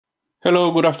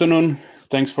Hello, good afternoon.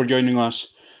 Thanks for joining us.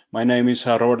 My name is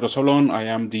Roberto Solon. I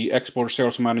am the Export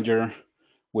Sales Manager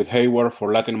with Hayward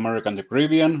for Latin America and the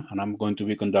Caribbean, and I'm going to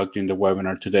be conducting the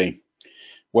webinar today.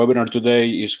 Webinar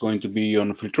today is going to be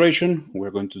on filtration.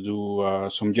 We're going to do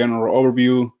some general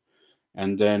overview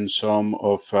and then some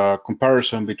of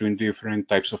comparison between different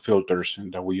types of filters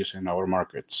that we use in our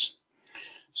markets.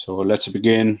 So let's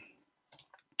begin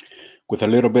with a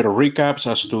little bit of recaps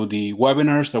as to the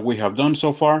webinars that we have done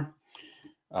so far.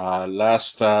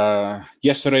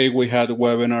 Yesterday we had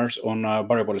webinars on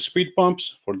variable speed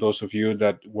pumps. For those of you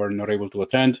that were not able to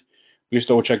attend, please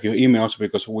double check your emails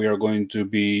because we are going to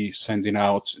be sending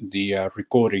out the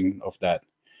recording of that.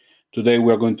 Today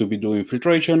we are going to be doing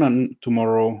filtration, and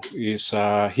tomorrow is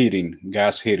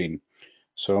gas heating.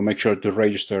 So make sure to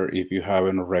register if you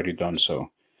haven't already done so.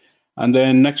 And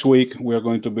then next week we are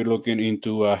going to be looking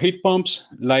into heat pumps,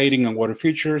 lighting and water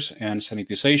features, and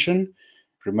sanitization.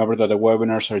 Remember that the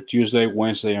webinars are Tuesday,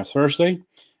 Wednesday, and Thursday.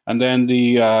 And then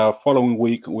the following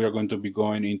week, we are going to be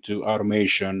going into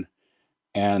automation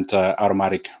and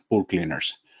automatic pool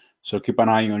cleaners. So keep an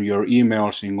eye on your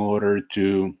emails in order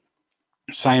to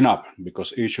sign up,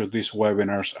 because each of these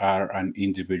webinars are an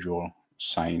individual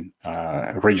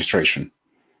registration.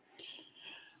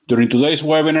 During today's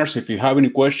webinars, if you have any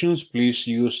questions, please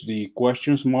use the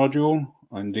questions module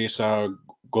on this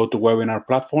GoToWebinar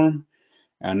platform.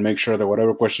 And make sure that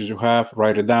whatever questions you have,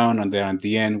 write it down, and then at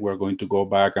the end, we're going to go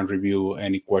back and review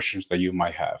any questions that you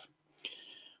might have.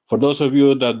 For those of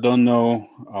you that don't know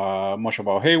much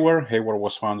about Hayward, Hayward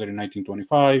was founded in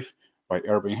 1925 by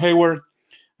Irving Hayward.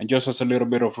 And just as a little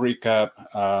bit of recap,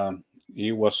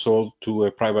 it was sold to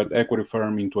a private equity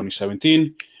firm in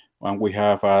 2017, and we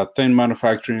have 10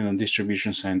 manufacturing and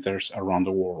distribution centers around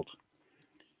the world.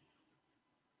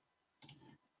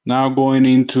 Now going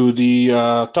into the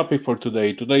topic for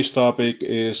today. Today's topic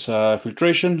is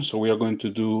filtration. So we are going to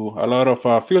do a lot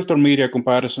of filter media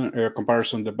comparison,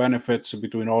 the benefits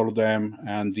between all of them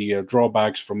and the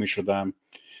drawbacks from each of them.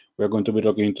 We're going to be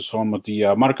looking into some of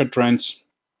the market trends,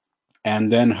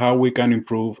 and then how we can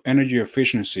improve energy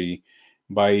efficiency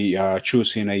by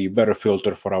choosing a better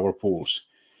filter for our pools.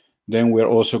 Then we're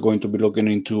also going to be looking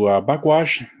into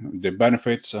backwash, the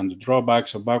benefits and the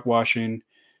drawbacks of backwashing,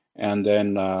 and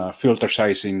then filter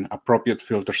sizing, appropriate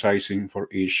filter sizing for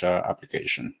each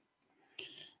application.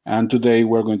 And today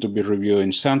we're going to be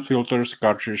reviewing sand filters,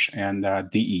 cartridge, and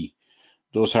DE.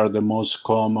 Those are the most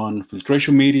common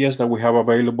filtration medias that we have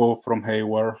available from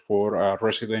Hayward for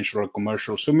residential and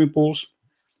commercial swimming pools.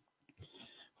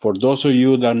 For those of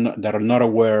you that are not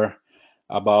aware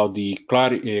about the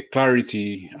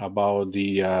clarity about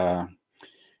the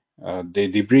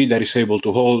debris that is able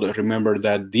to hold, remember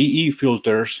that DE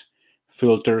filters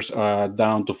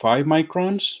down to 5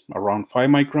 microns, around 5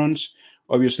 microns.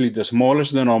 Obviously, the smaller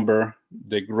the number,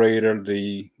 the greater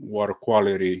the water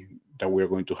quality that we're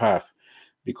going to have,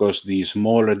 because the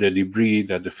smaller the debris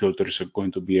that the filter is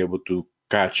going to be able to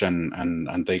catch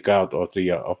and take out of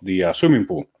the swimming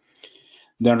pool.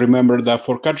 Then remember that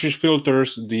for cartridge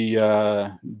filters,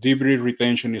 the debris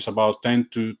retention is about 10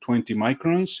 to 20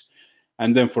 microns.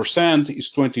 And then for sand, it's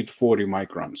 20 to 40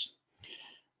 microns.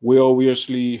 We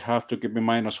obviously have to keep in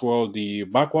mind as well the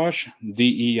backwash.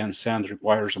 DE and sand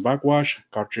requires a backwash,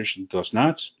 cartridge does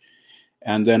not.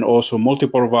 And then also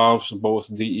multiple valves,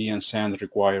 both DE and sand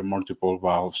require multiple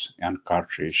valves, and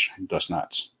cartridge does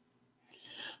not.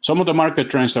 Some of the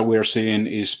market trends that we are seeing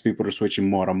is people are switching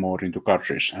more and more into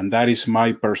cartridge, and that is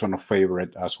my personal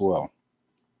favorite as well.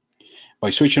 By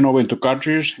switching over into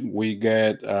cartridge, we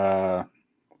get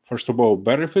first of all,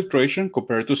 better filtration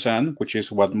compared to sand, which is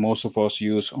what most of us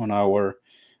use on our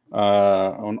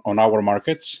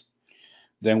markets.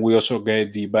 Then we also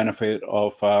get the benefit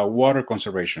of water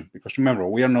conservation, because remember,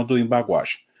 we are not doing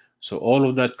backwash. So all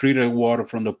of that treated water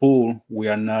from the pool, we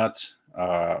are not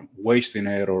wasting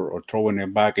it or throwing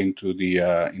it back into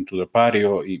the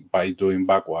patio by doing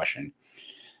backwashing.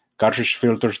 Cartridge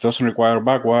filters doesn't require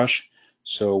backwash,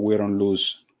 so we don't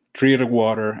lose treated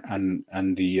water, and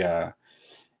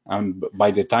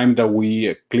by the time that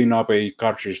we clean up a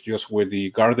cartridge just with the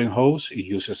garden hose, it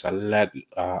uses a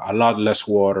lot less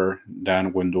water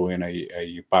than when doing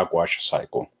a backwash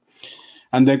cycle.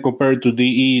 And then compared to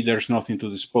DE, there's nothing to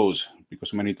dispose,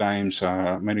 because many times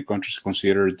many countries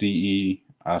consider DE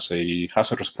as a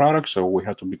hazardous product, so we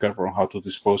have to be careful on how to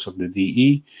dispose of the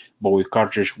DE. But with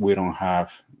cartridge, we don't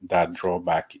have that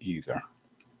drawback either.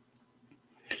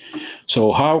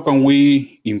 So how can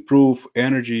we improve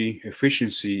energy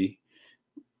efficiency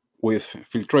with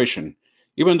filtration?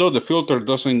 Even though the filter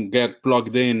doesn't get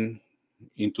plugged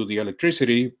into the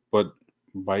electricity, but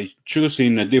by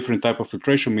choosing a different type of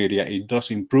filtration media, it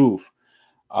does improve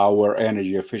our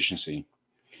energy efficiency.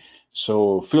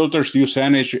 So filters use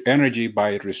energy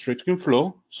by restricting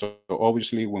flow. So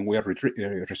obviously, when we are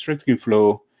restricting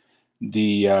flow,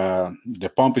 the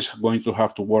pump is going to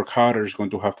have to work harder, it's going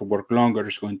to have to work longer,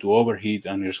 it's going to overheat,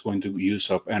 and it's going to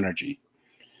use up energy.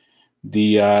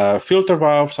 The filter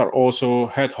valves are also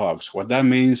head hogs. What that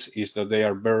means is that they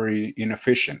are very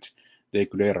inefficient. They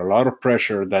create a lot of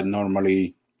pressure that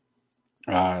normally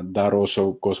that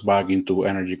also goes back into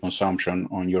energy consumption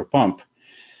on your pump.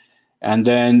 And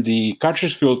then the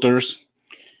cartridge filters,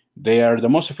 they are the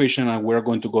most efficient, and we're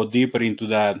going to go deeper into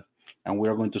that, and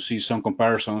we're going to see some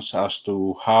comparisons as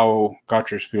to how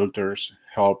cartridge filters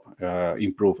help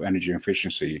improve energy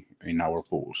efficiency in our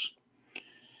pools.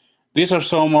 These are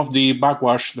some of the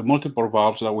backwash, the multiple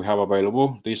valves that we have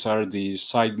available. These are the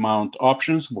side mount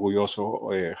options, but we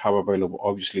also have available,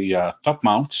 obviously, top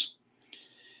mounts.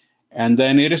 And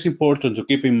then it is important to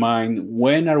keep in mind,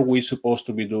 when are we supposed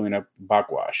to be doing a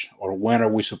backwash, or when are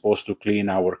we supposed to clean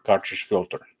our cartridge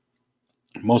filter?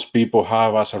 Most people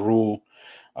have as a rule,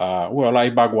 well,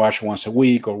 I backwash once a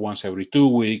week or once every 2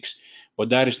 weeks, but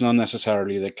that is not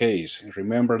necessarily the case.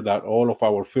 Remember that all of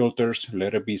our filters,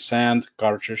 let it be sand,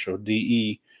 cartridge, or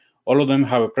DE, all of them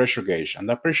have a pressure gauge, and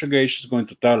that pressure gauge is going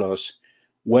to tell us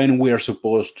when we are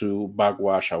supposed to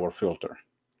backwash our filter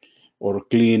or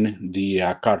clean the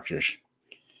cartridge.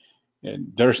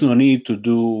 There's no need to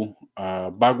do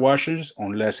backwashes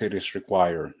unless it is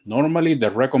required. Normally,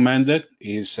 the recommended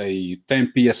is a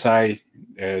 10 psi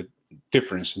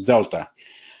difference, delta.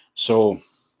 So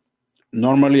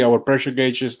normally our pressure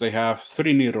gauges, they have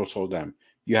 3 needles on them.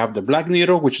 You have the black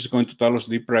needle, which is going to tell us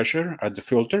the pressure at the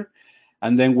filter.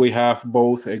 And then we have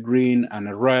both a green and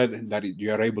a red that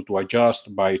you are able to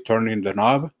adjust by turning the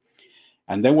knob.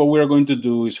 And then what we're going to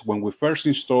do is, when we first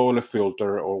install a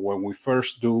filter, or when we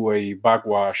first do a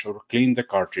backwash or clean the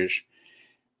cartridge,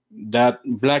 that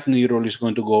black needle is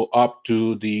going to go up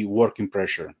to the working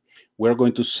pressure. We're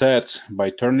going to set,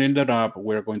 by turning the knob,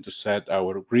 we're going to set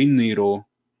our green needle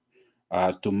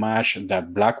to match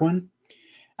that black one.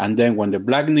 And then when the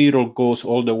black needle goes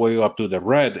all the way up to the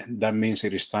red, that means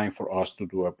it is time for us to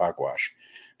do a backwash.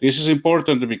 This is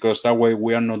important because that way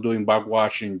we are not doing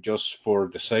backwashing just for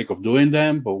the sake of doing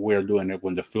them, but we are doing it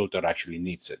when the filter actually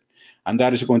needs it. And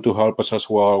that is going to help us as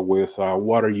well with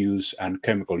water use and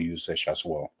chemical usage as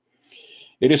well.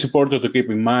 It is important to keep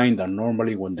in mind that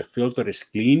normally when the filter is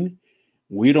clean,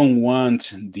 we don't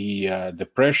want the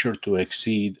pressure to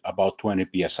exceed about 20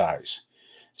 psi's.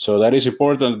 So that is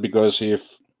important, because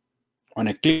if on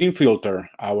a clean filter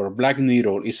our black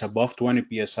needle is above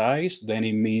 20 psi's, then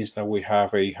it means that we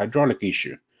have a hydraulic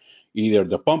issue. Either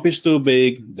the pump is too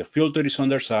big, the filter is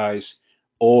undersized,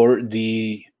 or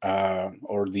the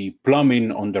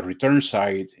plumbing on the return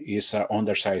side is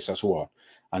undersized as well.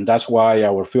 And that's why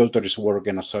our filter is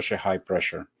working at such a high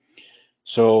pressure.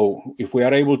 So if we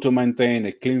are able to maintain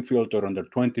a clean filter under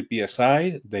 20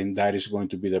 psi, then that is going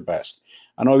to be the best.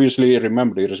 And obviously,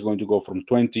 remember, it is going to go from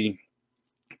 20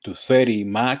 to 30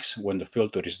 max when the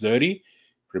filter is dirty.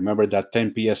 Remember that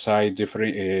 10 psi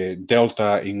different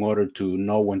delta in order to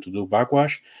know when to do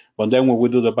backwash. But then when we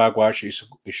do the backwash, it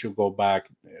should go back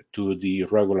to the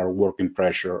regular working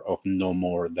pressure of no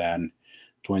more than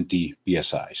 20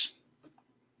 psi's.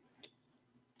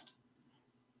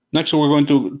 Next, we're going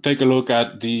to take a look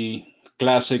at the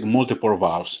classic multiple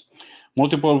valves.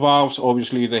 Multiple valves,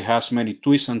 obviously, they have many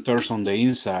twists and turns on the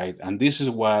inside, and this is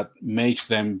what makes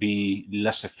them be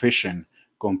less efficient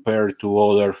compared to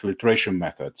other filtration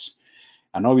methods.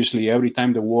 And obviously, every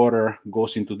time the water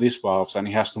goes into these valves and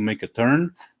it has to make a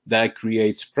turn, that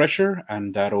creates pressure,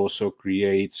 and that also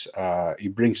creates,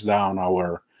 it brings down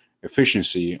our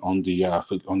efficiency on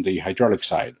the hydraulic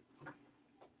side.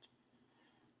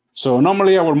 So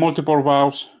normally our multiple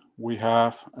valves, we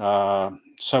have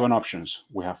 7 options.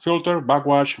 We have filter,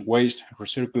 backwash, waste,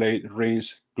 recirculate,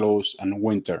 rinse, close, and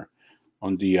winter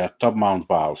on the top mount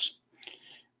valves.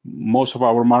 Most of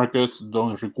our markets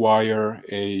don't require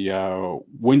a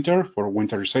winter for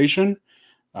winterization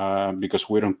because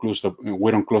we don't close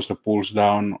the pools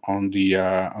down on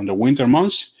the winter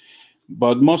months.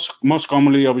 But most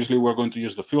commonly, obviously, we're going to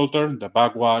use the filter, the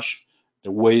backwash,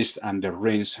 the waste, and the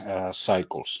rinse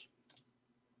cycles.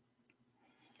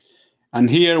 And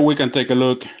here we can take a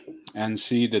look and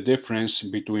see the difference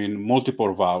between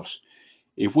multiple valves.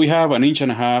 If we have an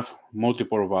 1.5 inch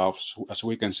multiple valves, as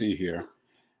we can see here,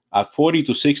 at 40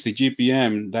 to 60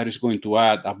 GPM, that is going to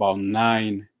add about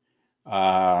 9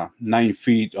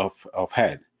 feet of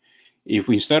head. If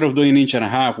instead of doing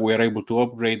 1.5 inch, we are able to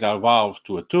upgrade our valve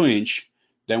to a 2 inch,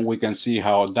 then we can see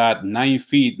how that 9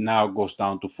 feet now goes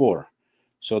down to 4.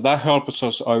 So that helps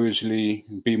us obviously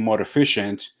be more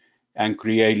efficient and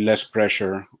create less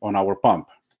pressure on our pump.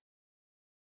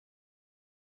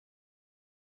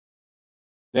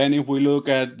 Then if we look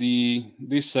at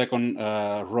this second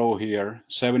row here,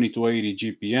 70 to 80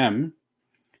 GPM,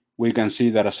 we can see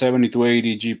that a 70 to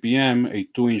 80 GPM, a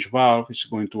 2-inch valve is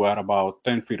going to add about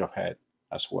 10 feet of head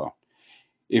as well.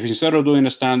 If instead of doing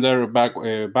a standard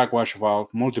backwash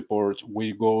valve multiport,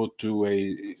 we go to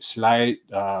a slide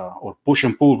or push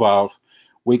and pull valve,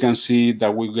 we can see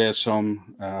that we get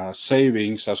some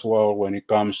savings as well when it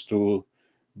comes to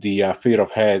the feet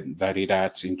of head that it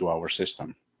adds into our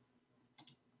system.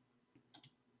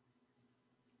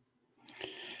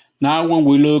 Now, when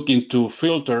we look into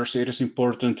filters, it is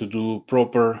important to do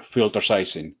proper filter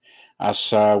sizing.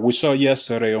 As we saw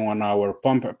yesterday on our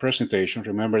pump presentation,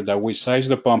 remember that we size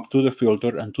the pump to the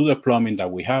filter and to the plumbing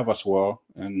that we have as well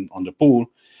and on the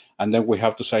pool, and then we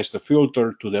have to size the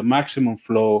filter to the maximum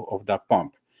flow of that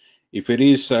pump. If it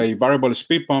is a variable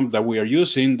speed pump that we are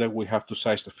using, then we have to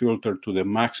size the filter to the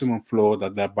maximum flow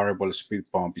that that variable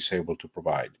speed pump is able to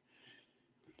provide.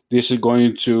 This is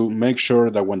going to make sure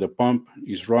that when the pump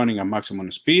is running at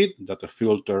maximum speed, that the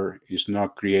filter is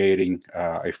not creating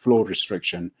a flow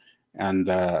restriction and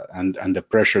the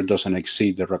pressure doesn't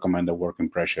exceed the recommended working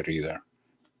pressure either.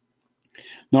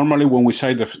 Normally, when we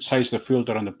size the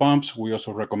filter on the pumps, we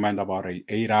also recommend about an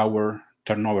 8-hour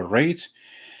turnover rate.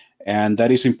 And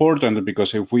that is important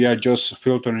because if we are just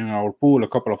filtering our pool a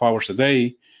couple of hours a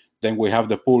day, then we have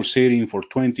the pool sitting for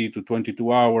 20 to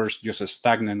 22 hours, just a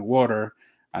stagnant water,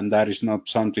 and that is not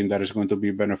something that is going to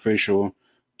be beneficial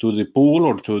to the pool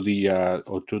or to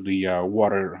the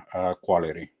water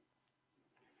quality.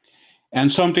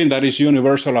 And something that is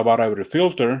universal about every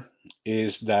filter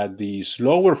is that the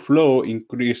slower flow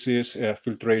increases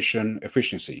filtration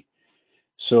efficiency.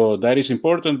 So that is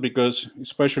important because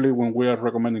especially when we are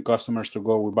recommending customers to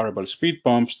go with variable speed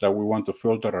pumps that we want to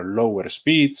filter at lower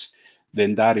speeds,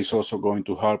 then that is also going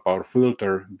to help our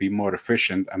filter be more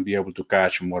efficient and be able to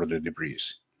catch more of the debris.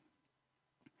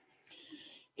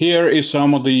 Here is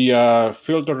some of the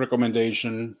filter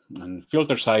recommendation and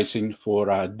filter sizing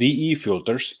for DE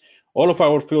filters. All of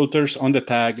our filters on the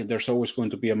tag, there's always going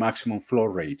to be a maximum flow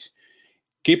rate.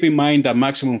 Keep in mind that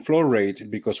maximum flow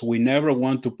rate because we never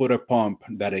want to put a pump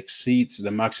that exceeds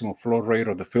the maximum flow rate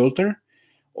of the filter,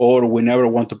 or we never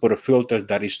want to put a filter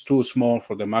that is too small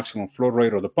for the maximum flow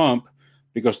rate of the pump,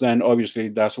 because then obviously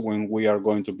that's when we are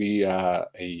going to be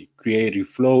creating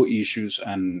flow issues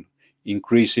and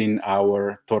increasing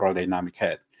our total dynamic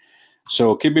head.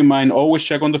 So keep in mind, always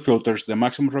check on the filters, the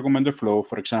maximum recommended flow.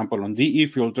 For example, on DE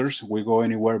filters, we go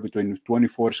anywhere between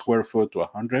 24 square foot to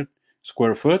 100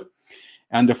 square foot.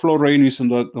 And the flow range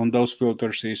on those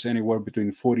filters is anywhere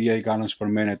between 48 gallons per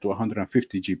minute to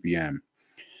 150 GPM.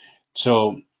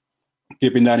 So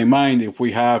keeping that in mind, if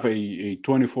we have a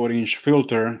 24-inch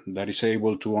filter that is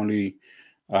able to only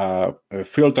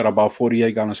filter about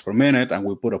 48 gallons per minute, and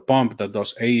we put a pump that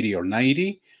does 80 or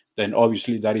 90, then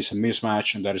obviously that is a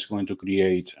mismatch and that is going to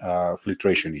create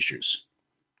filtration issues.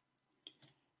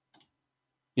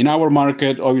 In our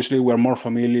market, obviously, we're more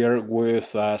familiar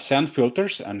with sand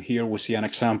filters, and here we see an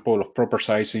example of proper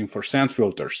sizing for sand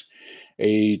filters.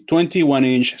 A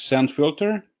 21-inch sand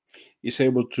filter is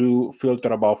able to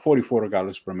filter about 44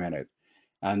 gallons per minute.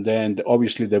 And then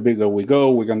obviously the bigger we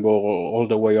go, we can go all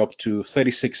the way up to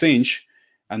 36-inch,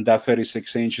 and that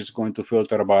 36-inch is going to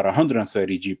filter about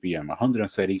 130 GPM,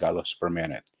 130 gallons per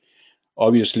minute.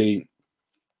 Obviously,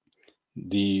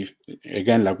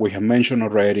 again, like we have mentioned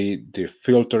already, the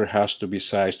filter has to be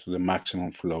sized to the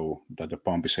maximum flow that the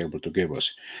pump is able to give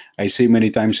us. I see many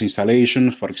times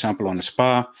installation, for example, on a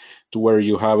spa, to where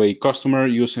you have a customer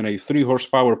using a 3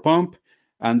 horsepower pump,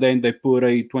 and then they put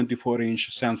a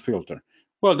 24-inch sand filter.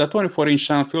 Well, that 24-inch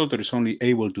sand filter is only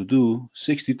able to do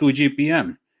 62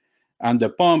 GPM, and the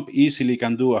pump easily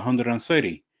can do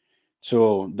 130.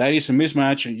 So that is a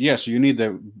mismatch. Yes, you need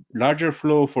a larger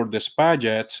flow for the spa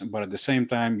jets, but at the same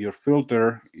time, your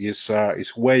filter is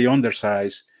way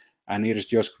undersized, and it is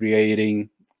just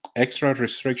creating extra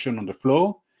restriction on the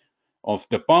flow of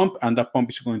the pump, and that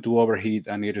pump is going to overheat,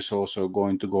 and it is also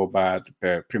going to go bad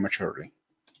prematurely.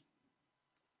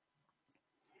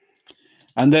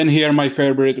 And then here my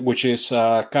favorite, which is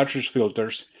cartridge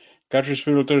filters. Cartridge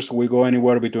filters, we go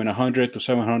anywhere between 100 to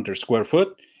 700 square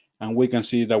foot. And we can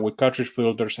see that with cartridge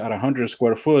filters at 100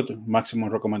 square foot, maximum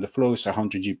recommended flow is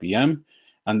 100 GPM.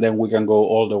 And then we can go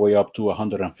all the way up to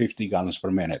 150 gallons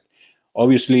per minute.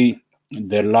 Obviously,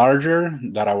 the larger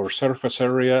that our surface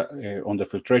area on the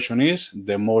filtration is,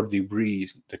 the more debris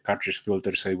the cartridge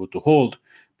filter is able to hold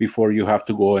before you have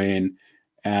to go in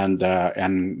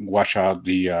and wash out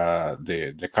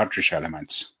the cartridge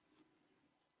elements.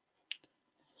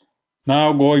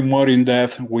 Now going more in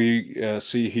depth, we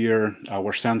see here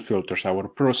our sand filters, our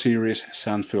Pro Series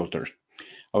sand filters.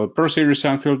 Our Pro Series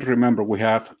sand filter, remember, we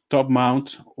have top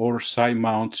mount or side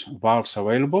mount valves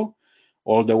available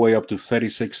all the way up to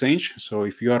 36 inch. So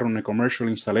if you are on a commercial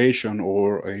installation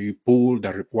or a pool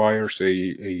that requires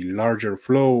a larger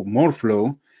flow, more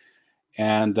flow,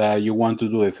 and you want to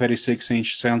do a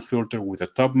 36-inch sand filter with a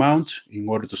top mount in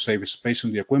order to save space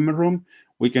in the equipment room,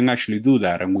 we can actually do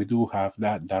that, and we do have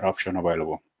that option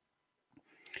available.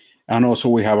 And also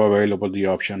we have available the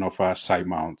option of side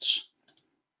mounts.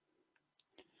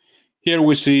 Here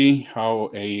we see how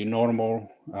a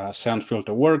normal sand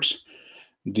filter works.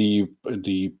 The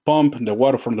pump, the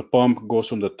water from the pump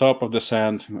goes on the top of the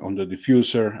sand on the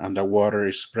diffuser, and the water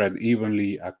is spread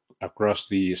evenly across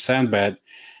the sand bed.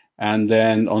 And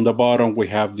then on the bottom, we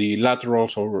have the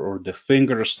laterals or the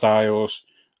finger styles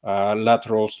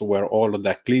laterals to where all of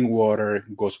that clean water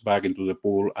goes back into the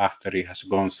pool after it has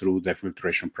gone through the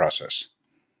filtration process.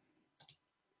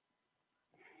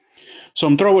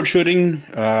 Some troubleshooting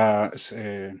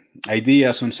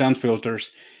ideas on sand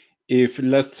filters. If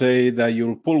let's say that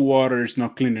your pool water is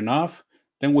not clean enough,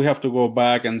 then we have to go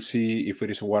back and see if it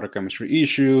is a water chemistry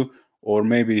issue, or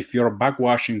maybe if you're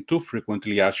backwashing too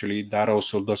frequently, actually, that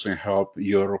also doesn't help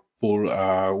your pool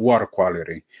water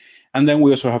quality. And then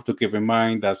we also have to keep in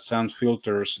mind that sand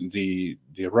filters, the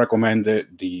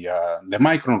recommended, the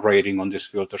micron rating on these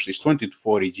filters is 20 to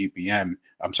 40 GPM.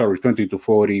 I'm sorry, 20 to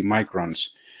 40 microns.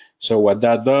 So what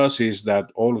that does is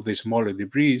that all of the smaller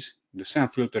debris, the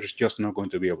sand filter is just not going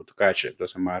to be able to catch it.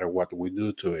 Doesn't matter what we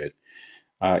do to it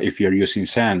if you're using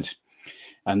sand.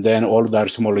 And then all of that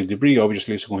smaller debris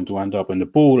obviously is going to end up in the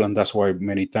pool, and that's why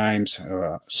many times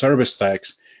service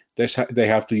techs, they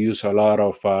have to use a lot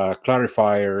of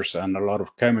clarifiers and a lot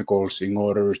of chemicals in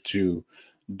order to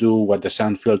do what the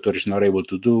sand filter is not able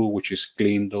to do, which is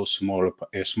clean those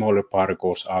smaller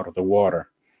particles out of the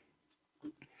water.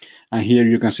 And here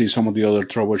you can see some of the other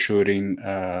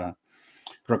troubleshooting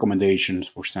recommendations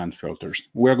for sand filters.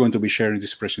 We're going to be sharing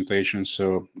this presentation,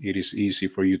 so it is easy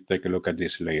for you to take a look at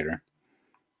this later.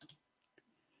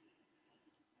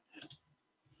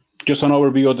 Just an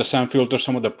overview of the sand filter,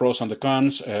 some of the pros and the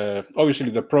cons.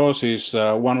 Obviously, the pros is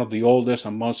one of the oldest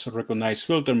and most recognized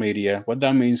filter media. What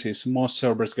that means is most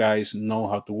service guys know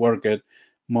how to work it.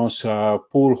 Most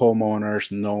pool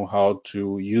homeowners know how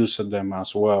to use them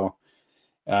as well.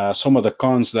 Some of the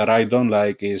cons that I don't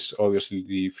like is obviously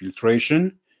the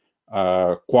filtration.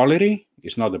 Quality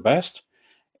is not the best.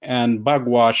 And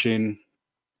backwashing,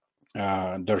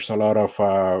 there's a lot of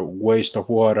waste of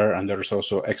water, and there's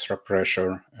also extra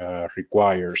pressure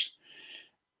requires.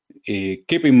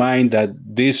 Keep in mind that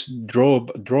these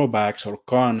drawbacks or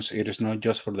cons, it is not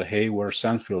just for the Hayward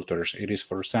sand filters, it is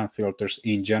for sand filters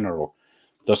in general.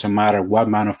 Doesn't matter what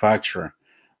manufacturer,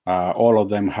 all of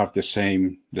them have the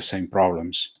same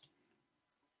problems.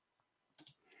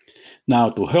 Now,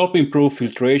 to help improve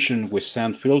filtration with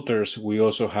sand filters, we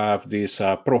also have this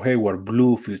Pro Hayward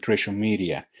Blue filtration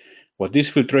media. What this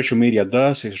filtration media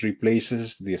does is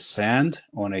replaces the sand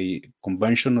on a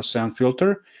conventional sand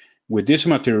filter with this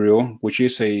material, which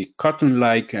is a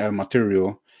cotton-like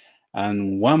material,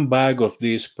 and one bag of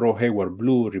this Pro Hayward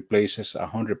Blue replaces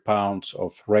 100 pounds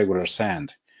of regular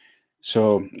sand.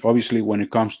 So obviously, when it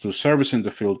comes to servicing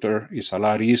the filter, it's a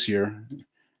lot easier.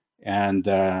 And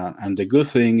the good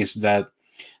thing is that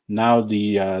now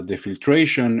the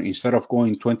filtration, instead of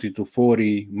going 20 to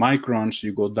 40 microns,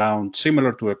 you go down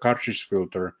similar to a cartridge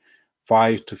filter,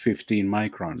 5 to 15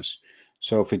 microns.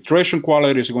 So filtration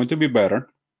quality is going to be better.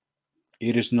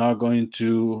 It is not going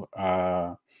to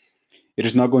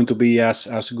be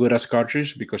as good as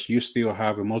cartridge, because you still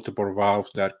have a multiple valve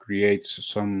that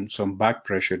creates some back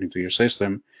pressure into your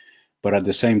system. But at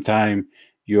the same time,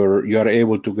 you are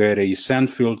able to get a sand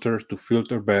filter to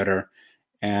filter better.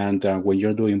 And when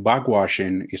you're doing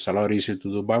backwashing, it's a lot easier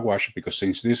to do backwashing, because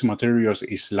since this material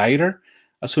is lighter,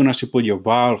 as soon as you put your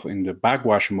valve in the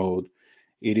backwash mode,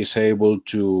 it is able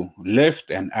to lift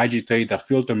and agitate the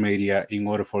filter media in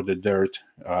order for the dirt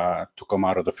to come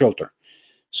out of the filter.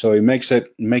 So it makes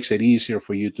it easier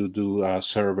for you to do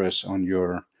service on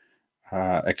your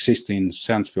existing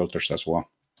sand filters as well.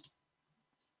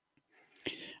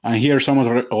 And here are some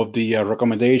of the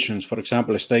recommendations. For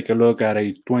example, let's take a look at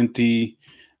a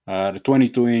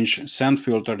 22-inch sand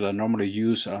filter that normally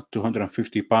use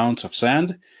 250 pounds of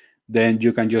sand. then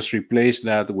you can just replace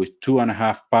that with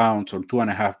 2.5 pounds or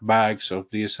 2.5 bags of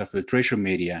this filtration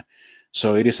media.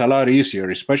 So it is a lot easier,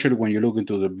 especially when you look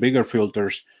into the bigger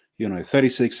filters, a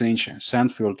 36-inch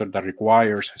sand filter that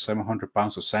requires 700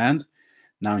 pounds of sand.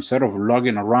 Now, instead of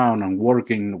lugging around and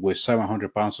working with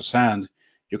 700 pounds of sand,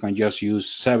 you can just use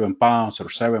 7 pounds or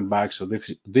 7 bags of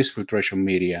this filtration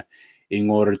media in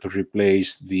order to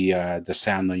replace the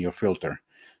sand on your filter.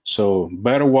 So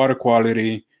better water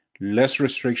quality, less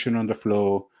restriction on the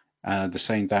flow, and at the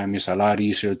same time, it's a lot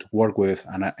easier to work with.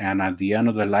 And at the end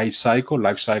of the life cycle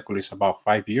is about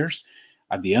 5 years.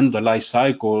 At the end of the life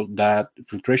cycle, that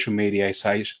filtration media is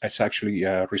actually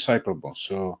recyclable.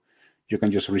 So you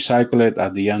can just recycle it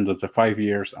at the end of the 5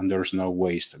 years, and there's no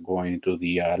waste going to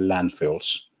the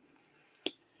landfills.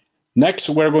 Next,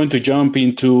 we're going to jump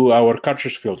into our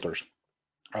cartridge filters.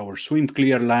 Our Swim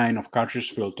Clear line of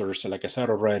cartridge filters, like I said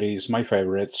already, is my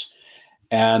favorites.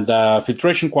 And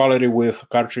filtration quality with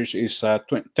cartridge is 10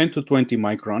 to 20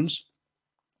 microns.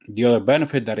 The other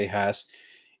benefit that it has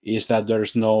is that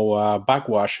there's no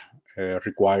backwash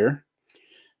required.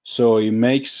 So it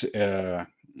makes a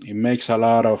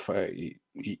lot of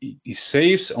it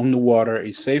saves on the water,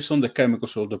 it saves on the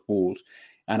chemicals of the pools,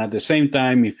 and at the same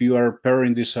time, if you are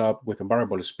pairing this up with a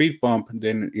variable speed pump,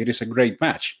 then it is a great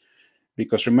match.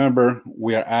 Because remember,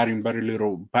 we are adding very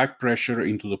little back pressure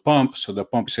into the pump, so the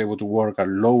pump is able to work at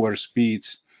lower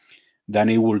speeds than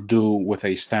it will do with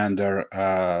a standard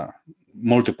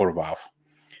multi-port valve.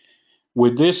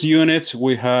 With these units,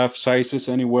 we have sizes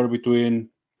anywhere between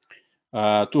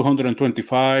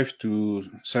 225 to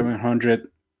 700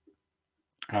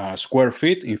 square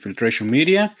feet in filtration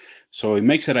media. So it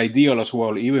makes it ideal as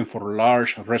well, even for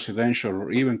large residential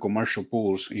or even commercial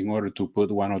pools, in order to put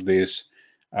one of these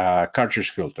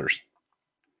cartridge filters.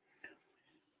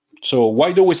 So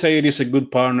why do we say it is a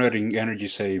good partner in energy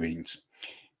savings?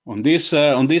 On this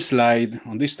slide,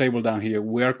 on this table down here,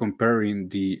 we are comparing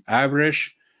the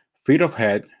average feet of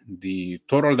head, the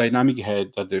total dynamic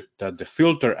head that the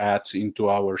filter adds into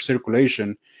our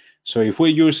circulation. So if we're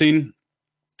using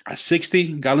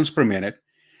 60 gallons per minute,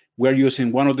 we're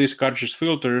using one of these cartridge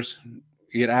filters,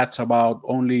 it adds about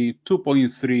only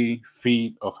 2.3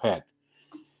 feet of head.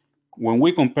 When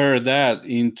we compare that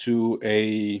into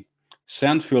a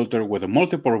sand filter with a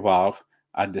multi-port valve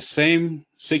at the same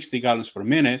 60 gallons per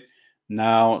minute,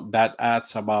 now that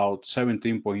adds about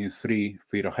 17.3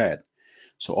 feet of head.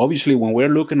 So obviously, when we're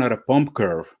looking at a pump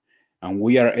curve and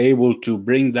we are able to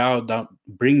bring down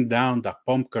that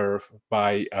pump curve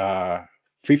by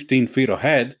 15 feet of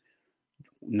head,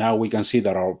 now we can see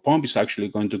that our pump is actually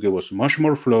going to give us much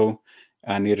more flow,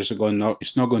 and it's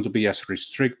not going to be as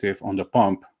restrictive on the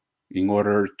pump in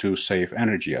order to save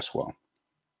energy as well.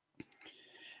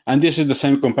 And this is the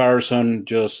same comparison,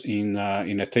 just in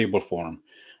a table form.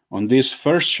 On this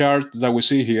first chart that we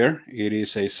see here, it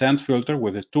is a sand filter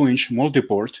with a 2-inch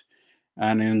multi-port.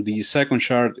 And in the second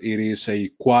chart, it is a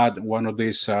quad, one of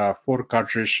these 4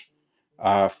 cartridge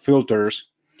filters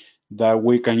that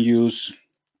we can use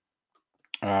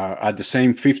at the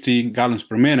same 50 gallons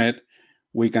per minute.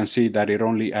 We can see that it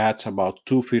only adds about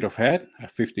 2 feet of head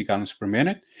at 50 gallons per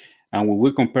minute. And when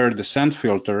we compare the sand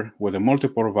filter with a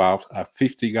multi-port valve at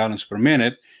 50 gallons per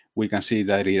minute, we can see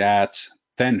that it adds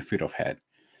 10 feet of head.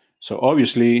 So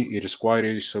obviously, it is quite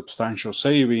a substantial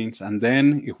savings. And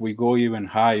then if we go even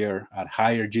higher at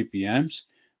higher GPMs,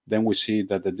 then we see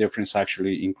that the difference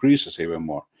actually increases even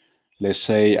more. Let's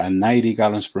say at 90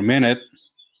 gallons per minute,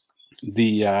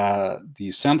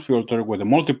 the sand filter with a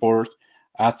multi-port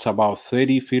adds about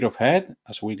 30 feet of head,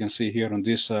 as we can see here on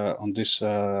this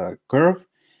curve.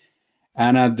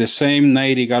 And at the same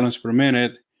 90 gallons per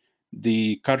minute,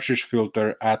 the cartridge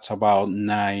filter adds about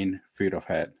 9 feet of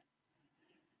head.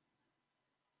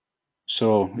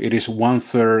 So it is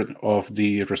 1/3 of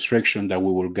the restriction that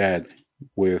we will get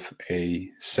with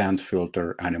a sand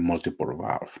filter and a multi-port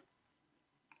valve.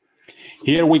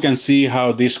 Here we can see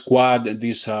how this quad,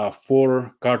 these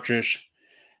 4 cartridge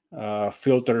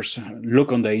filters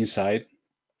look on the inside.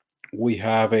 We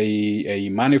have a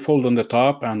manifold on the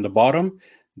top and the bottom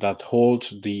that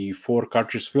holds the 4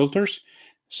 cartridge filters.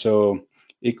 So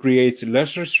it creates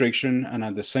less restriction, and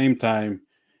at the same time,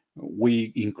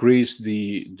 we increase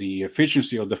the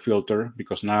efficiency of the filter,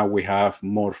 because now we have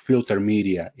more filter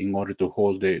media in order to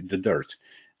hold the dirt.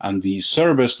 And the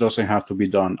service doesn't have to be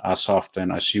done as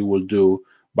often as you will do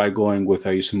by going with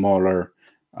a smaller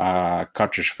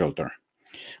cartridge filter.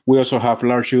 We also have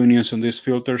large unions on these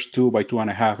filters, 2 by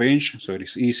 2.5 inch, so it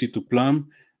is easy to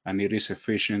plumb and it is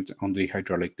efficient on the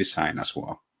hydraulic design as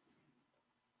well.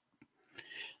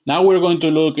 Now we're going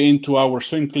to look into our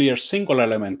swim clear single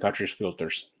element cartridge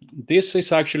filters. This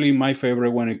is actually my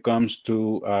favorite when it comes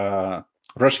to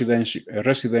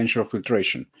residential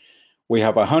filtration. We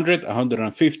have 100,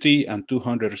 150, and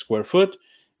 200 square foot,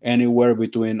 anywhere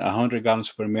between 100 gallons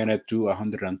per minute to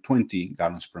 120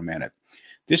 gallons per minute.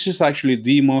 This is actually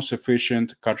the most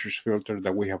efficient cartridge filter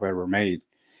that we have ever made.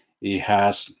 It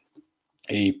has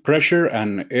a pressure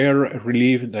and air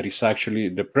relief that is actually,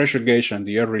 the pressure gauge and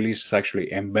the air release is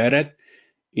actually embedded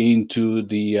into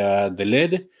the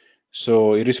lid,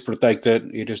 so it is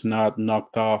protected. It is not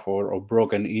knocked off or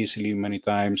broken easily many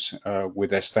times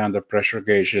with a standard pressure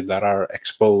gauge that are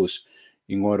exposed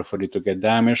in order for it to get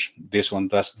damaged. This one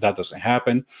that doesn't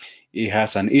happen. It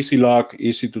has an easy lock,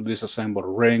 easy to disassemble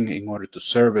ring in order to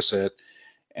service it,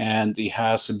 and it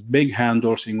has big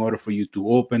handles in order for you to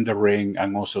open the ring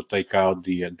and also take out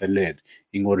the lid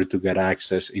in order to get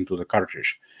access into the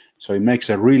cartridge. So it makes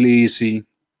it really easy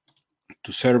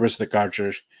to service the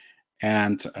cartridge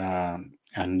and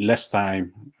less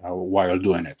time while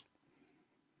doing it.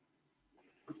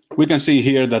 We can see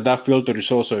here that that filter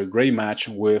is also a great match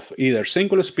with either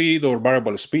single speed or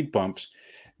variable speed pumps,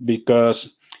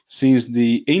 because since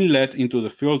the inlet into the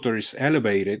filter is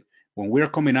elevated, when we're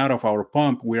coming out of our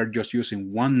pump, we are just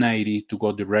using 190 to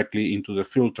go directly into the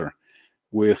filter.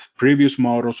 With previous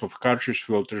models of cartridge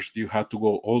filters, you have to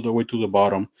go all the way to the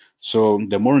bottom. So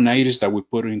the more 90s that we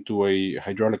put into a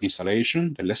hydraulic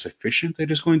installation, the less efficient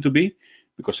it is going to be,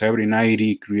 because every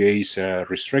 90 creates a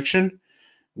restriction.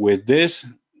 With this,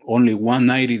 only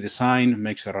 190 design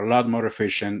makes it a lot more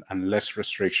efficient and less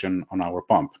restriction on our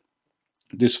pump.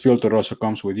 This filter also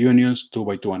comes with unions, 2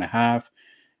 by 2.5,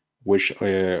 which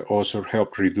also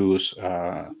help reduce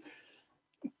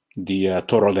the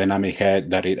total dynamic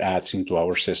head that it adds into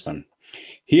our system.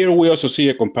 Here we also see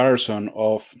a comparison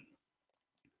of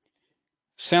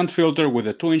sand filter with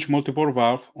a 2-inch multi-bore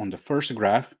valve on the first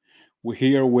graph.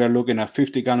 Here we are looking at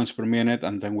 50 gallons per minute,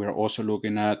 and then we're also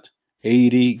looking at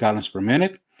 80 gallons per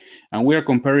minute. And we are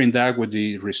comparing that with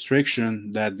the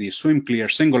restriction that the swim clear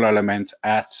single element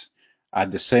adds at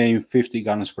the same 50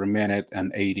 gallons per minute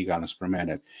and 80 gallons per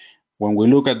minute. When we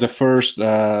look at the first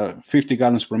 50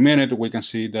 gallons per minute, we can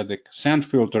see that the sand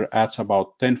filter adds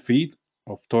about 10 feet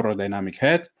of total dynamic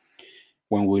head.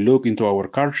 When we look into our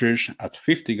cartridge at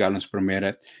 50 gallons per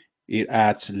minute, it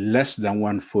adds less than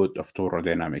 1 foot of total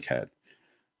dynamic head.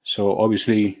 So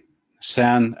obviously,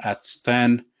 sand adds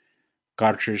 10,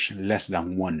 cartridge less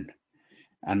than 1.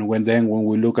 And when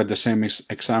we look at the same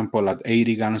example at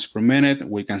 80 gallons per minute,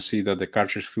 we can see that the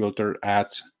cartridge filter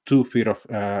adds 2 feet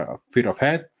of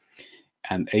head,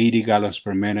 and 80 gallons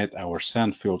per minute, our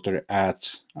sand filter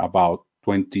adds about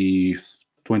 22,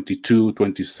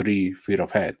 23 feet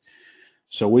of head.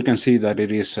 So we can see that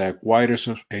it is quite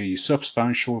a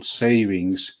substantial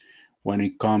savings when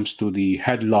it comes to the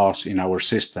head loss in our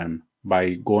system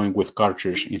by going with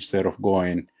cartridge instead of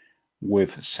going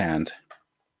with sand.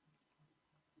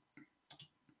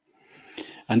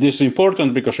 And this is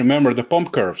important because remember the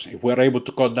pump curves. If we're able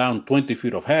to cut down 20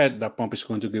 feet of head, that pump is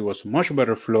going to give us much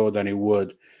better flow than it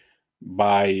would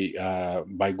by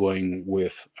going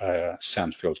with a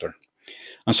sand filter.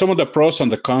 And some of the pros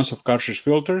and the cons of cartridge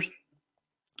filters: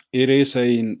 it is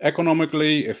an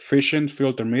economically efficient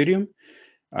filter medium.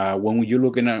 When you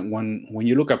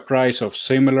look at price of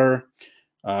similar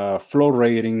flow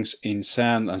ratings in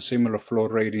sand and similar flow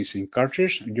ratings in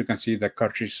cartridge, you can see that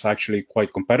cartridge is actually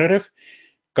quite competitive.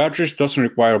 Cartridge doesn't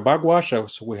require backwash,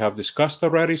 as we have discussed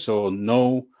already, so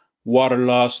no water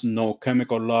loss, no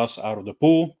chemical loss out of the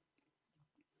pool.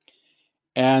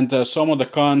 And some of the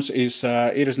cons is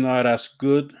it is not as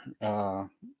good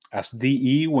as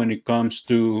DE when it comes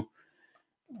to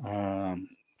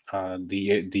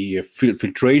the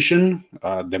filtration,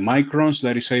 the microns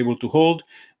that is able to hold,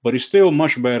 but it's still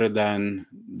much better than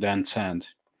sand.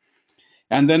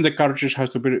 And then the cartridge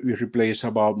has to be replaced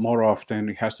about more often.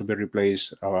 It has to be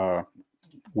replaced.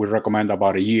 We recommend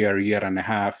about a year and a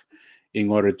half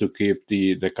in order to keep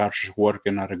the cartridge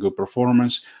working at a good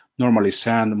performance. Normally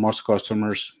sand, most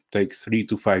customers take 3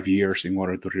 to 5 years in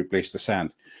order to replace the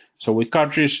sand. So with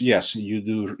cartridge, yes, you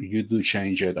do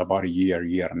change it about a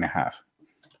year and a half.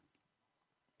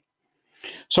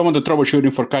 Some of the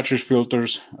troubleshooting for cartridge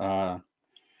filters,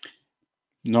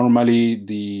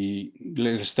 normally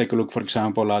let's take a look, for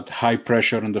example, at high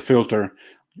pressure in the filter.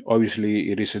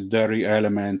 Obviously, it is a dirty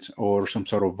element or some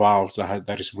sort of valve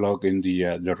that is blocking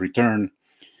the return.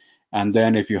 And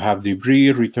then if you have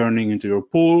debris returning into your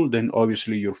pool, then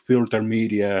obviously your filter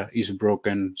media is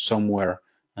broken somewhere,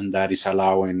 and that is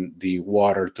allowing the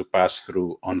water to pass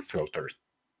through unfiltered.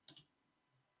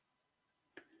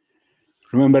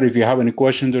 Remember, if you have any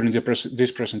question during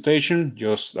this presentation,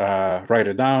 just write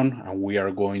it down and we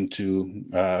are going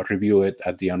to review it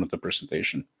at the end of the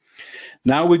presentation.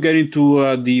 Now we get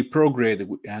into the Pro grade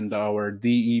and our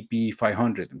DEP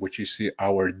 500, which is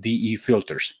our DE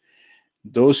filters.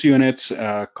 Those units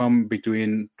come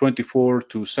between 24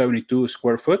 to 72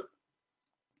 square foot.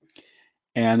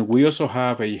 And we also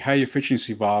have a high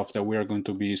efficiency valve that we are going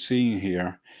to be seeing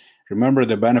here. Remember,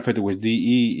 the benefit with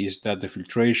DE is that the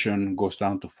filtration goes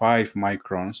down to 5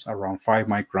 microns, around 5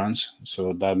 microns.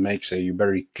 So that makes a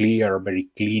very clear, very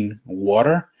clean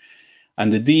water.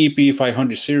 And the DEP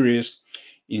 500 series,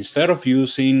 instead of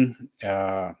using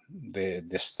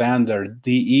the standard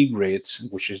DE grades,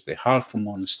 which is the half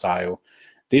moon style,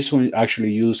 this one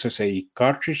actually uses a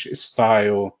cartridge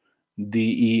style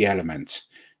DE element.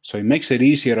 So it makes it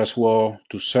easier as well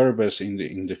to service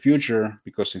in the future,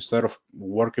 because instead of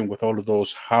working with all of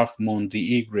those half moon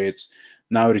DE grids,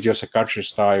 now it's just a cartridge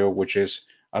style, which is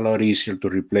a lot easier to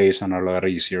replace and a lot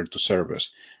easier to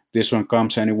service. This one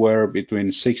comes anywhere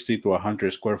between 60 to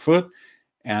 100 square foot,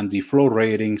 and the flow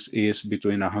ratings is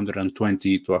between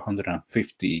 120 to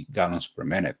 150 gallons per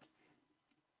minute.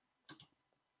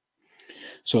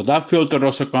 So that filter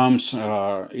also comes,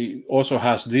 it also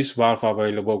has this valve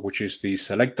available, which is the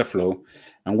selector flow.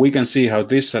 And we can see how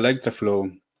this selector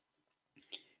flow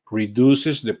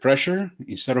reduces the pressure.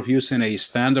 Instead of using a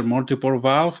standard multiple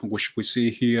valve, which we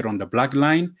see here on the black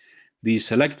line, the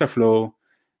selector flow,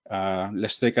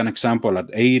 let's take an example at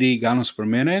 80 gallons per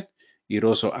minute. It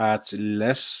also adds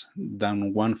less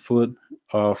than 1 foot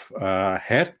of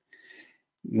head.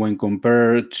 When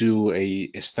compared to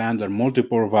a standard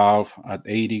multiple valve at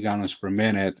 80 gallons per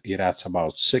minute, it adds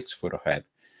about 6 foot of head.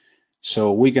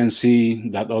 So we can see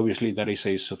that obviously there is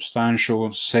a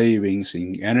substantial savings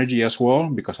in energy as well,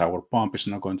 because our pump is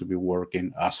not going to be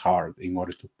working as hard in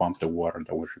order to pump the water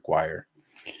that we require.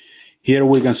 Here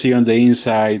we can see on the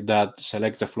inside that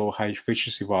selector flow high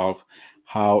efficiency valve,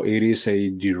 how it is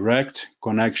a direct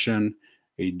connection,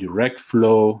 a direct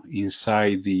flow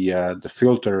inside the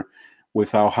filter,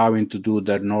 without having to do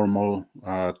that normal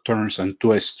turns and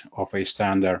twists of a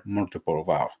standard multiple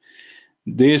valve.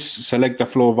 This selector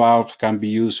flow valve can be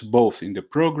used both in the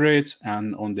Pro grades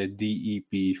and on the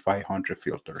DEP 500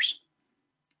 filters.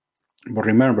 But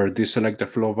remember, this selector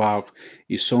flow valve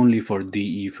is only for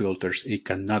DE filters. It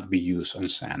cannot be used on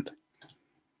sand.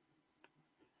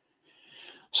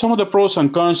 Some of the pros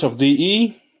and cons of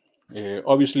DE.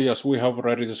 Obviously, as we have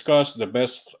already discussed, the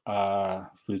best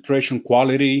filtration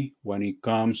quality when it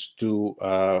comes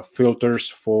to filters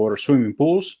for swimming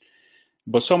pools.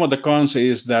 But some of the cons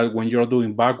is that when you're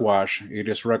doing backwash, it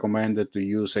is recommended to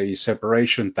use a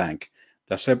separation tank.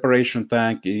 The separation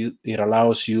tank, it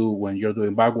allows you, when you're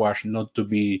doing backwash, not to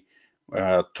be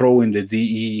throwing the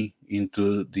DE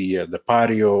into the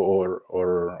patio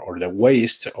or the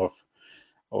waste of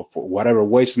whatever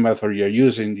waste method you're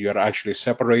using. You're actually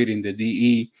separating the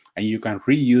DE, and you can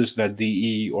reuse that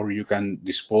DE, or you can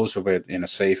dispose of it in a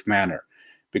safe manner,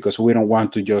 because we don't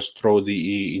want to just throw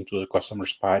DE into the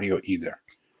customer's patio either.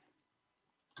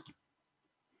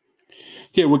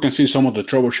 Here we can see some of the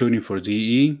troubleshooting for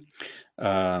DE.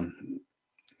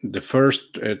 The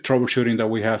first troubleshooting that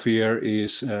we have here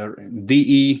is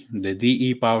DE. The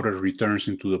DE powder returns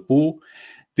into the pool.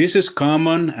 This is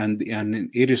common and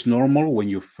it is normal when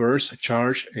you first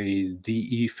charge a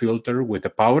DE filter with the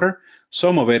powder.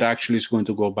 Some of it actually is going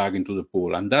to go back into the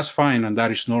pool, and that's fine, and that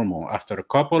is normal. After a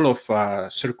couple of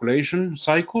circulation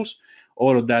cycles,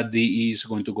 all of that DE is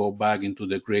going to go back into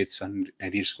the grids, and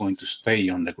it is going to stay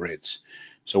on the grids.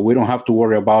 So we don't have to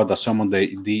worry about that some of the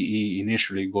DE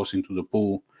initially goes into the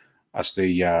pool. As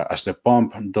the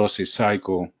pump does its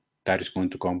cycle, that is going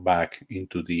to come back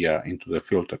into the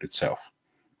filter itself.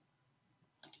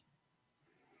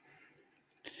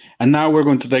 And now we're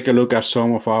going to take a look at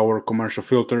some of our commercial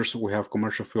filters. We have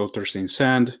commercial filters in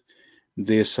sand.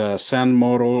 This sand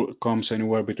model comes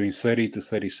anywhere between 30 to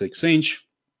 36 inch.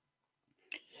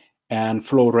 And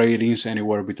flow ratings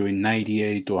anywhere between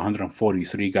 98 to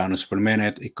 143 gallons per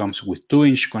minute. It comes with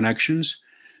 2-inch connections,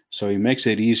 so it makes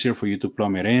it easier for you to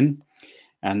plumb it in.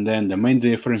 And then the main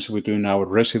difference between our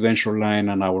residential line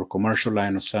and our commercial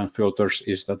line of sand filters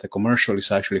is that the commercial is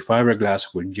actually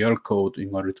fiberglass with gel coat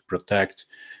in order to protect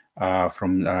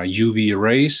from UV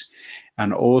rays.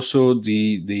 And also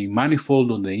the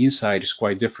manifold on the inside is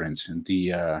quite different.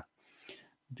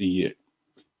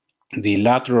 The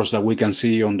laterals that we can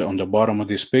see on the bottom of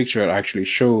this picture actually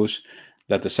shows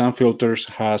that the sand filters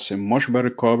has a much better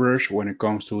coverage when it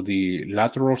comes to the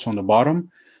laterals on the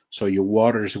bottom. So your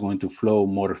water is going to flow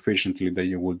more efficiently than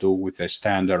you will do with a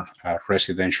standard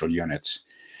residential units.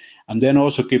 And then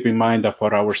also keep in mind that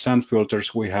for our sand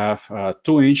filters, we have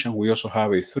 2-inch and we also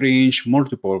have a 3-inch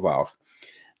multiple valve.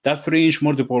 That 3-inch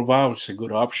multiple valve is a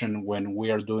good option when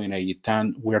we are doing a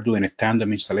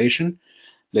tandem installation.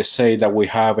 Let's say that we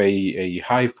have a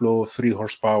high flow 3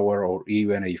 horsepower or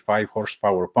even a 5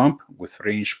 horsepower pump with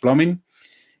 3-inch plumbing.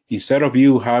 Instead of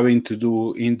you having to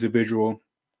do individual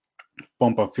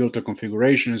pump and filter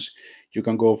configurations, you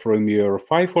can go from your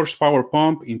 5 horsepower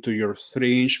pump into your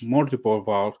 3-inch multiple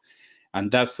valve, and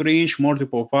that 3-inch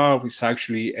multiple valve is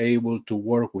actually able to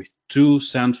work with 2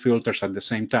 sand filters at the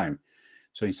same time.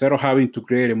 So instead of having to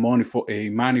create a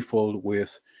manifold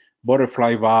with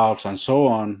butterfly valves and so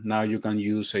on, now you can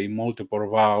use a multiple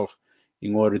valve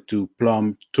in order to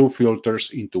plumb 2 filters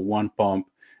into 1 pump.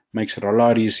 Makes it a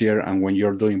lot easier, and when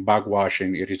you're doing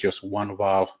backwashing, it is just 1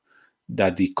 valve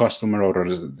that the customer or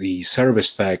the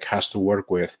service tech has to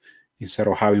work with instead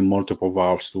of having multiple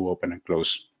valves to open and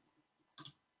close.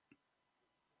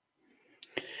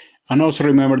 And also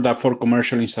remember that for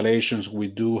commercial installations, we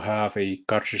do have a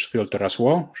cartridge filter as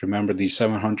well. Remember the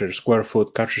 700 square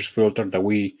foot cartridge filter that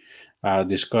we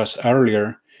discussed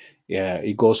earlier.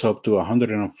 It goes up to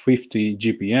 150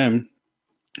 GPM.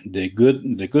 The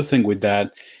good thing with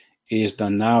that is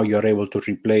that now you're able to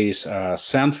replace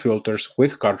sand filters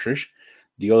with cartridge.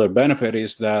 The other benefit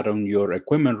is that on your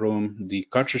equipment room, the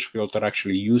cartridge filter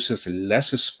actually uses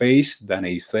less space than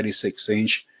a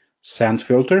 36-inch sand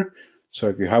filter. So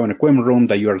if you have an equipment room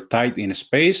that you are tight in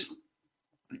space,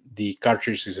 the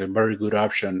cartridge is a very good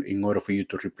option in order for you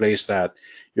to replace that.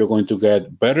 You're going to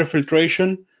get better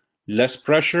filtration, less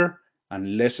pressure,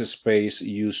 and less space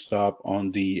used up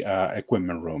on the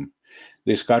equipment room.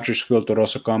 This cartridge filter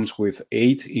also comes with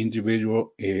 8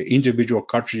 individual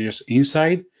cartridges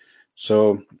inside.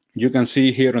 So you can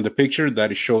see here on the picture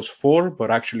that it shows 4, but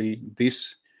actually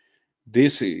this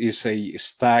is a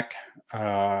stack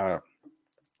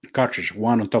cartridge,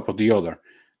 one on top of the other.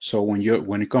 So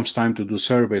when it comes time to do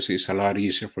service, it's a lot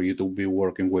easier for you to be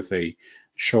working with a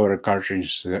shorter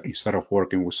cartridge instead of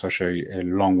working with such a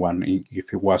long one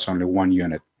if it was only 1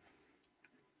 unit.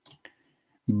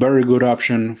 Very good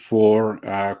option for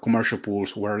commercial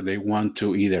pools where they want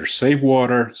to either save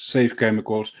water, save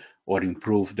chemicals, or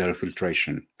improve their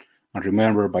filtration. And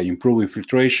remember, by improving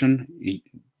filtration,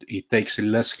 it takes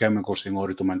less chemicals in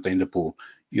order to maintain the pool.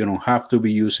 You don't have to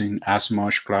be using as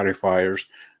much clarifiers,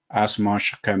 as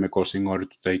much chemicals in order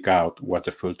to take out what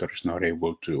the filter is not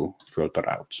able to filter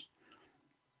out.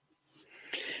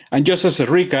 And just as a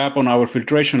recap on our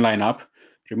filtration lineup,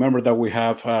 remember that we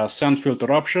have sand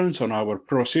filter options on our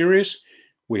Pro Series.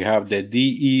 We have the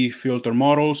DE filter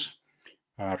models.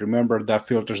 Remember that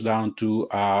filters down to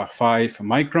 5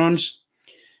 microns.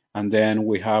 And then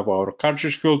we have our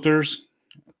cartridge filters,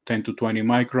 10 to 20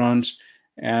 microns.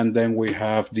 And then we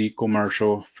have the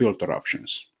commercial filter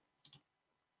options.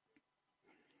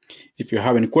 If you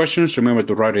have any questions, remember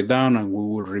to write it down and we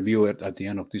will review it at the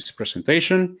end of this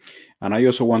presentation. And I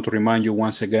also want to remind you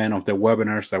once again of the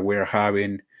webinars that we're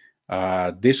having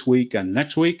this week and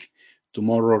next week.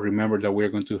 Tomorrow, remember that we're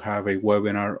going to have a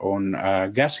webinar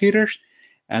on gas heaters.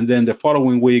 And then the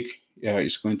following week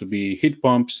is going to be heat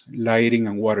pumps, lighting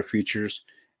and water features,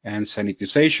 and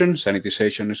sanitization.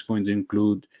 Sanitization is going to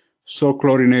include salt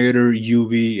chlorinator,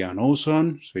 UV, and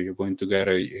ozone. So you're going to get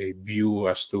a view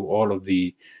as to all of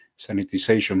the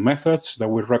sanitization methods that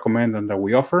we recommend and that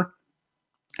we offer.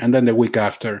 And then the week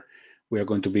after, we are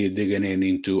going to be digging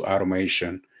into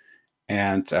automation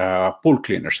and pool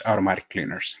cleaners, automatic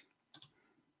cleaners.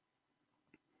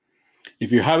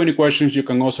 If you have any questions, you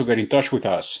can also get in touch with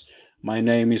us. My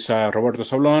name is Roberto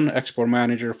Sablon, Export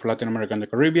Manager for Latin America and the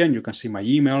Caribbean. You can see my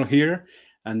email here.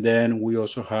 And then we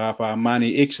also have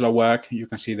Manny Ixlawak. You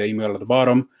can see the email at the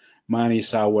bottom. Manny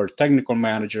is our Technical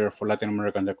Manager for Latin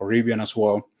America and the Caribbean as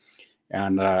well.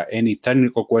 And any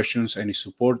technical questions, any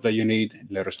support that you need,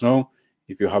 let us know.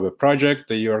 If you have a project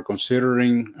that you are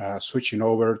considering switching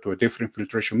over to a different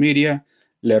filtration media,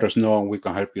 let us know and we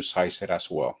can help you size it as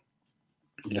well.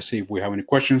 Let's see if we have any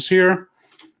questions here.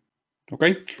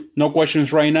 Okay, no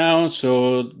questions right now,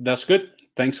 so that's good.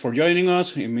 Thanks for joining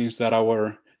us. It means that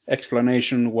our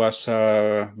explanation was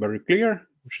very clear,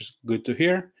 which is good to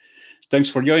hear. Thanks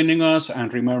for joining us,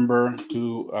 and remember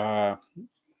to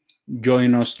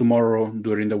join us tomorrow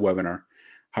during the webinar.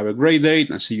 Have a great day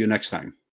and see you next time.